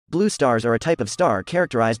Blue stars are a type of star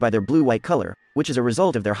characterized by their blue-white color, which is a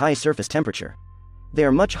result of their high surface temperature. They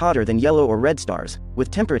are much hotter than yellow or red stars,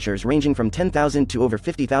 with temperatures ranging from 10,000 to over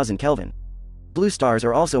 50,000 Kelvin. Blue stars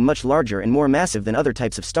are also much larger and more massive than other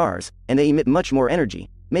types of stars, and they emit much more energy,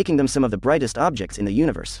 making them some of the brightest objects in the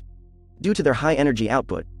universe. Due to their high energy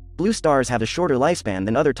output, blue stars have a shorter lifespan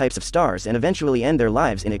than other types of stars and eventually end their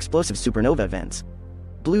lives in explosive supernova events.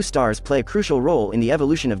 Blue stars play a crucial role in the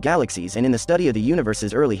evolution of galaxies and in the study of the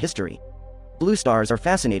universe's early history. Blue stars are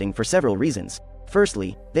fascinating for several reasons.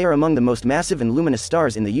 Firstly, they are among the most massive and luminous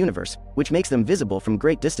stars in the universe, which makes them visible from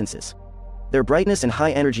great distances. Their brightness and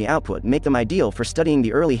high energy output make them ideal for studying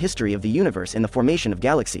the early history of the universe and the formation of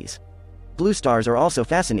galaxies. Blue stars are also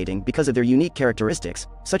fascinating because of their unique characteristics,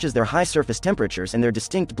 such as their high surface temperatures and their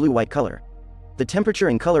distinct blue-white color. The temperature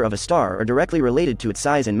and color of a star are directly related to its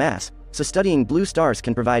size and mass, so studying blue stars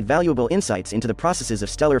can provide valuable insights into the processes of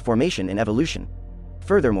stellar formation and evolution.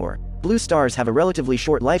 Furthermore, blue stars have a relatively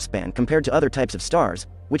short lifespan compared to other types of stars,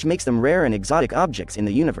 which makes them rare and exotic objects in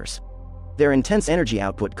the universe. Their intense energy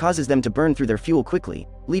output causes them to burn through their fuel quickly,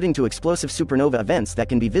 leading to explosive supernova events that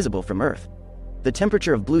can be visible from Earth. The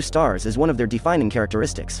temperature of blue stars is one of their defining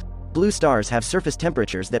characteristics. Blue stars have surface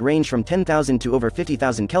temperatures that range from 10,000 to over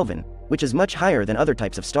 50,000 Kelvin, which is much higher than other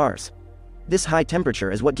types of stars. This high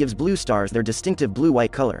temperature is what gives blue stars their distinctive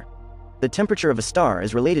blue-white color. The temperature of a star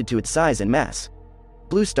is related to its size and mass.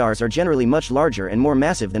 Blue stars are generally much larger and more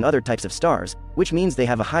massive than other types of stars, which means they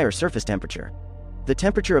have a higher surface temperature. The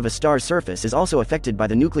temperature of a star's surface is also affected by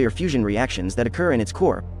the nuclear fusion reactions that occur in its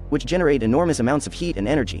core, which generate enormous amounts of heat and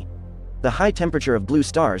energy. The high temperature of blue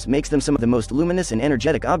stars makes them some of the most luminous and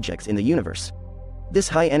energetic objects in the universe. This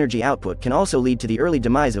high energy output can also lead to the early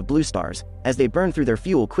demise of blue stars, as they burn through their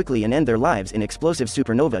fuel quickly and end their lives in explosive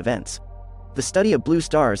supernova events. The study of blue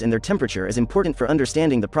stars and their temperature is important for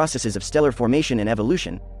understanding the processes of stellar formation and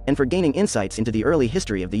evolution, and for gaining insights into the early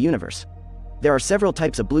history of the universe. There are several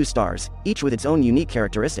types of blue stars, each with its own unique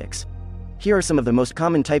characteristics. Here are some of the most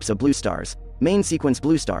common types of blue stars. Main sequence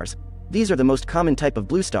blue stars. These are the most common type of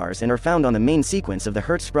blue stars and are found on the main sequence of the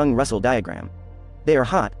Hertzsprung-Russell diagram. They are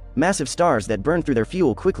hot, massive stars that burn through their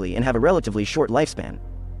fuel quickly and have a relatively short lifespan.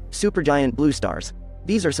 Supergiant blue stars.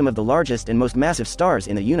 These are some of the largest and most massive stars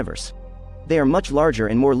in the universe. They are much larger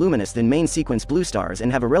and more luminous than main sequence blue stars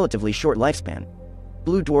and have a relatively short lifespan.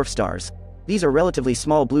 Blue dwarf stars. These are relatively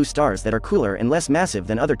small blue stars that are cooler and less massive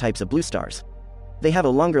than other types of blue stars. They have a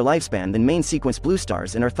longer lifespan than main sequence blue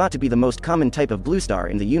stars and are thought to be the most common type of blue star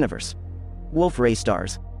in the universe. Wolf-Rayet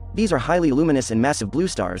stars. These are highly luminous and massive blue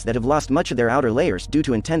stars that have lost much of their outer layers due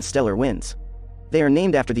to intense stellar winds. They are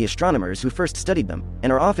named after the astronomers who first studied them,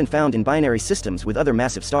 and are often found in binary systems with other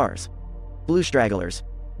massive stars. Blue stragglers.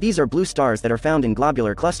 These are blue stars that are found in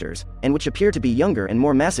globular clusters, and which appear to be younger and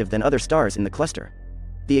more massive than other stars in the cluster.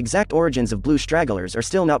 The exact origins of blue stragglers are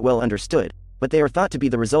still not well understood, but they are thought to be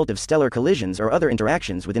the result of stellar collisions or other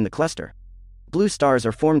interactions within the cluster. Blue stars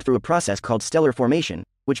are formed through a process called stellar formation,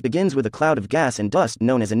 which begins with a cloud of gas and dust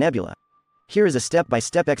known as a nebula. Here is a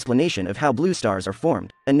step-by-step explanation of how blue stars are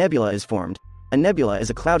formed. A nebula is formed. A nebula is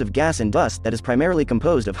a cloud of gas and dust that is primarily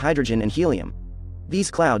composed of hydrogen and helium.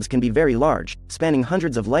 These clouds can be very large, spanning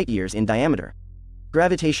hundreds of light-years in diameter.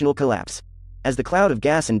 Gravitational collapse. As the cloud of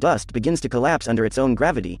gas and dust begins to collapse under its own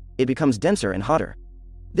gravity, it becomes denser and hotter.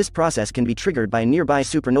 This process can be triggered by a nearby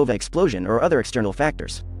supernova explosion or other external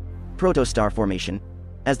factors. Protostar formation.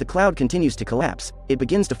 As the cloud continues to collapse, it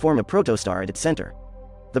begins to form a protostar at its center.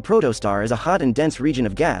 The protostar is a hot and dense region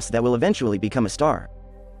of gas that will eventually become a star.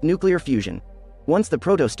 Nuclear fusion. Once the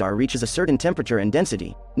protostar reaches a certain temperature and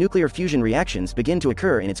density, nuclear fusion reactions begin to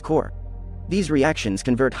occur in its core. These reactions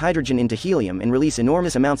convert hydrogen into helium and release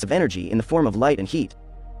enormous amounts of energy in the form of light and heat.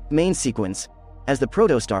 Main sequence. As the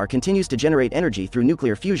protostar continues to generate energy through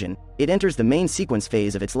nuclear fusion, it enters the main sequence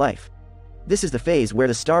phase of its life. This is the phase where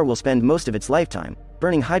the star will spend most of its lifetime,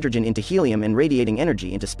 burning hydrogen into helium and radiating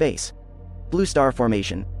energy into space. Blue star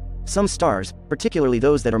formation. Some stars, particularly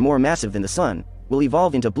those that are more massive than the Sun, will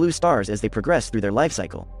evolve into blue stars as they progress through their life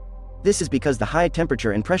cycle. This is because the high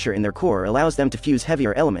temperature and pressure in their core allows them to fuse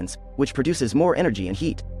heavier elements, which produces more energy and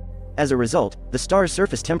heat. As a result, the star's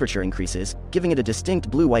surface temperature increases, giving it a distinct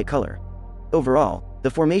blue-white color. Overall, the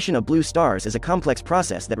formation of blue stars is a complex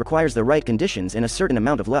process that requires the right conditions and a certain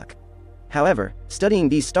amount of luck. However, studying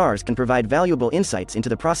these stars can provide valuable insights into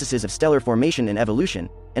the processes of stellar formation and evolution,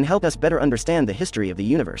 and help us better understand the history of the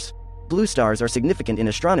universe. Blue stars are significant in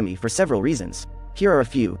astronomy for several reasons. Here are a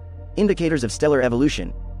few. Indicators of stellar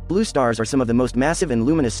evolution. Blue stars are some of the most massive and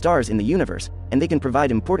luminous stars in the universe, and they can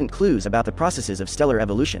provide important clues about the processes of stellar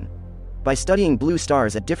evolution. By studying blue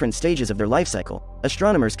stars at different stages of their life cycle,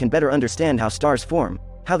 astronomers can better understand how stars form,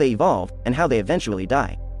 how they evolve, and how they eventually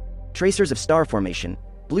die. Tracers of star formation.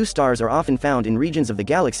 Blue stars are often found in regions of the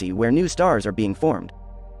galaxy where new stars are being formed.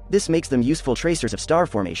 This makes them useful tracers of star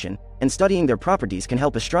formation, and studying their properties can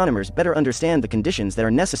help astronomers better understand the conditions that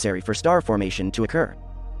are necessary for star formation to occur.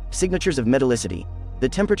 Signatures of metallicity. The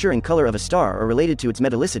temperature and color of a star are related to its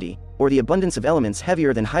metallicity, or the abundance of elements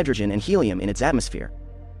heavier than hydrogen and helium in its atmosphere.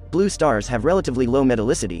 Blue stars have relatively low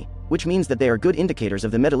metallicity, which means that they are good indicators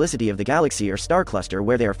of the metallicity of the galaxy or star cluster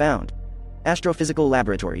where they are found. Astrophysical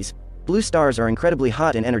laboratories. Blue stars are incredibly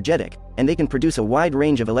hot and energetic, and they can produce a wide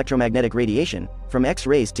range of electromagnetic radiation, from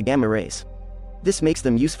X-rays to gamma rays. This makes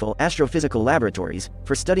them useful astrophysical laboratories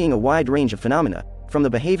for studying a wide range of phenomena, from the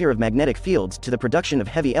behavior of magnetic fields to the production of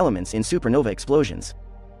heavy elements in supernova explosions.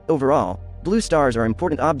 Overall, blue stars are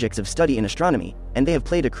important objects of study in astronomy, and they have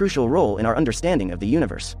played a crucial role in our understanding of the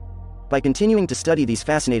universe. By continuing to study these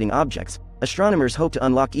fascinating objects, astronomers hope to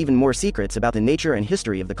unlock even more secrets about the nature and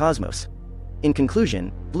history of the cosmos. In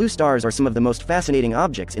conclusion, blue stars are some of the most fascinating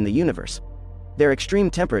objects in the universe. Their extreme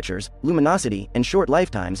temperatures, luminosity, and short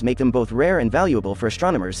lifetimes make them both rare and valuable for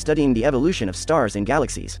astronomers studying the evolution of stars and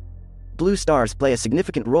galaxies. Blue stars play a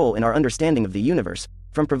significant role in our understanding of the universe,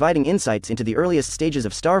 from providing insights into the earliest stages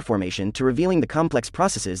of star formation to revealing the complex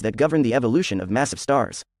processes that govern the evolution of massive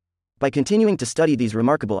stars. By continuing to study these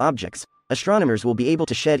remarkable objects, astronomers will be able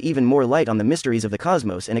to shed even more light on the mysteries of the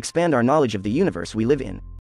cosmos and expand our knowledge of the universe we live in.